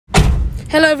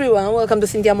Hello everyone, welcome to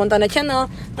Cynthia Montana channel.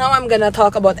 Now I'm gonna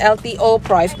talk about LTO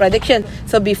price prediction.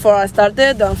 So before I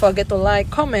started, don't forget to like,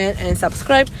 comment, and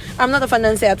subscribe. I'm not a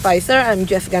financial advisor. I'm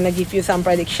just gonna give you some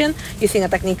prediction using a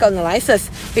technical analysis.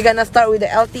 We're gonna start with the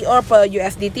LTO per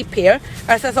USDT pair.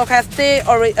 As a stochastic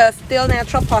or still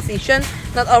natural position,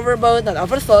 not overbought, not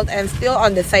oversold, and still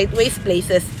on the sideways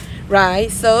places.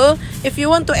 Right, so if you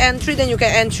want to entry, then you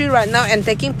can entry right now and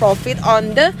taking profit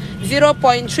on the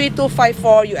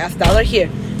 0.3254 US dollar here.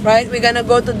 Right, we're gonna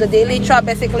go to the daily chart.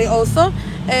 Basically also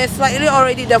slightly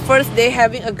already the first day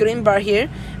having a green bar here.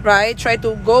 Right, try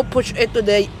to go push it to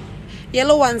the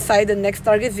yellow one side. The next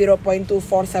target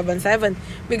 0.2477.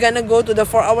 We're gonna go to the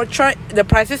 4-hour chart. The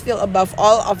price is still above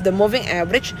all of the moving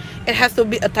average. It has to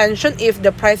be attention if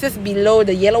the price is below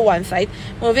the yellow one side.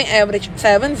 Moving average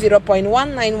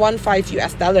 0.1915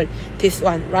 US dollar. This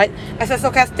one, right? As a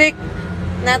stochastic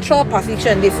natural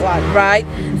position, this one, right?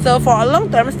 So for a long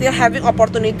term, still having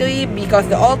opportunity because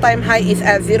the all-time high is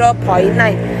at 0.9.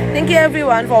 Thank you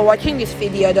everyone for watching this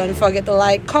video. Don't forget to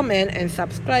like, comment, and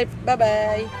subscribe. Bye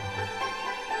bye.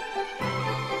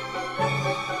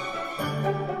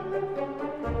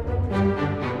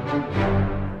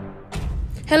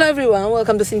 Hello everyone,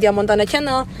 welcome to Cynthia Montana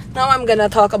channel. Now I'm gonna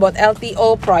talk about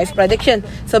LTO price prediction.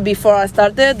 So before I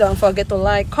started, don't forget to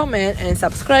like, comment, and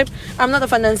subscribe. I'm not a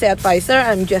financial advisor.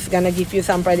 I'm just gonna give you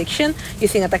some prediction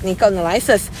using a technical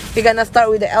analysis. We're gonna start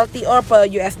with the LTO per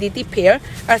USDT pair.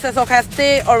 As a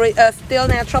stochastic or still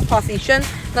natural position,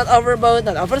 not overbought,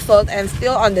 not oversold, and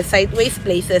still on the sideways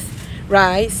places.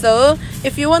 Right, so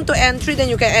if you want to entry, then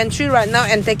you can entry right now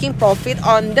and taking profit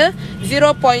on the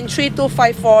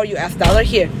 0.3254 US dollar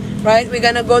here. Right, we're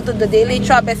gonna go to the daily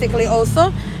chart. Basically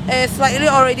also slightly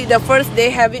already the first day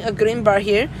having a green bar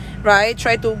here. Right,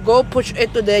 try to go push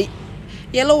it to the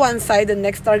yellow one side. The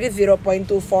next target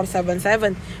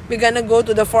 0.2477. We're gonna go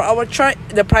to the 4-hour chart.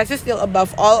 The price is still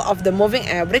above all of the moving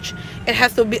average. It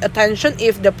has to be attention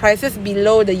if the price is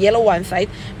below the yellow one side.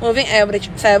 Moving average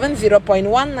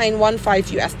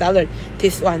 0.1915 US dollar.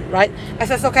 This one, right?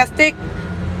 As a stochastic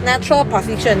natural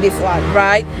position, this one,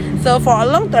 right? So for a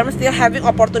long term, still having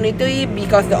opportunity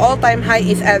because the all-time high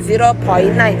is at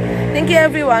 0.9. Thank you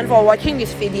everyone for watching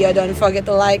this video. Don't forget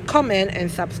to like, comment, and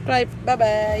subscribe. Bye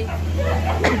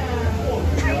bye.